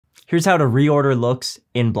Here's how to reorder looks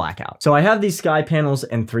in Blackout. So I have these sky panels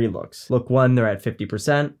in 3 looks. Look 1, they're at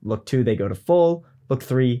 50%. Look 2, they go to full. Look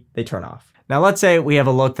 3, they turn off. Now let's say we have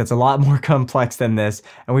a look that's a lot more complex than this,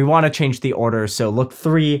 and we want to change the order so look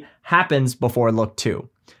 3 happens before look 2.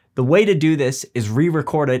 The way to do this is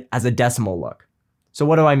re-record it as a decimal look. So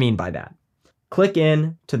what do I mean by that? Click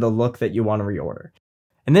in to the look that you want to reorder.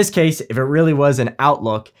 In this case, if it really was an out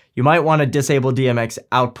look, you might want to disable DMX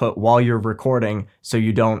output while you're recording so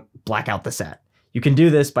you don't black out the set. You can do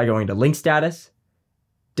this by going to link status,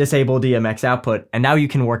 disable DMX output, and now you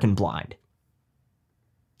can work in blind.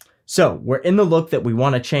 So we're in the look that we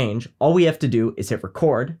want to change. All we have to do is hit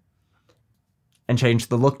record and change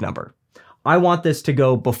the look number. I want this to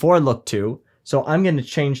go before look 2, so I'm going to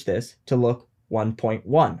change this to look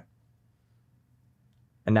 1.1.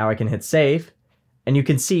 And now I can hit save, and you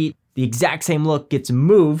can see the exact same look gets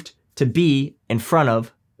moved to be in front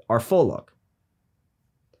of our full look.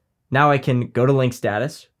 Now I can go to link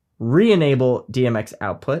status, re-enable DMX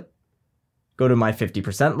output, go to my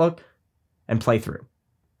 50% look, and play through.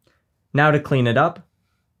 Now to clean it up,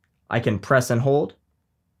 I can press and hold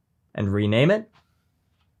and rename it.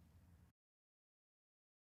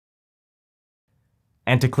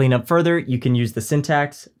 And to clean up further, you can use the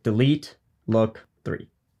syntax delete look 3.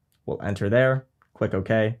 We'll enter there, click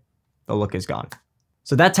OK, the look is gone.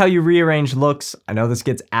 So that's how you rearrange looks. I know this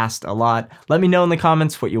gets asked a lot. Let me know in the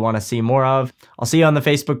comments what you want to see more of. I'll see you on the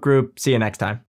Facebook group. See you next time.